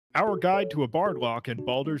Our guide to a Bardlock in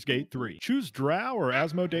Baldur's Gate 3. Choose Drow or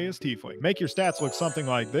Asmodeus Tiefling. Make your stats look something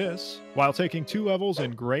like this, while taking 2 levels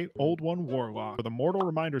in Great Old One Warlock for the Mortal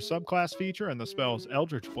Reminder subclass feature and the spells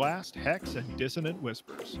Eldritch Blast, Hex, and Dissonant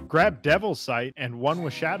Whispers. Grab Devil's Sight and One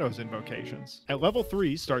with Shadows invocations. At level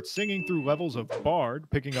 3, start singing through levels of Bard,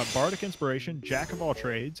 picking up Bardic Inspiration, Jack of all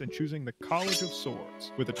trades, and choosing the College of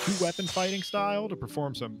Swords, with a 2-weapon fighting style to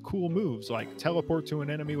perform some cool moves like teleport to an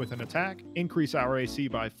enemy with an attack, increase our AC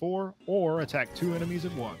by 4, or attack 2 enemies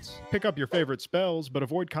at once. Pick up your favorite spells, but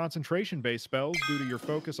avoid concentration-based spells due to your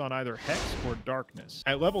focus on either Hex or Darkness.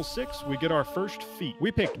 At level 6, we get our first feat.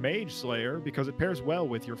 We picked Mage Slayer because it pairs well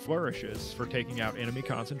with your flourishes for taking out enemy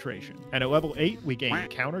concentration. And at level 8, we gain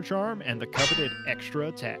Counter Charm and the coveted Extra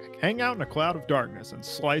Attack. Hang out in a cloud of darkness and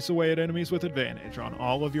slice away at enemies with advantage on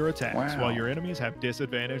all of your attacks, while your enemies have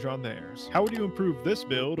disadvantage on theirs. How would you improve this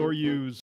build or use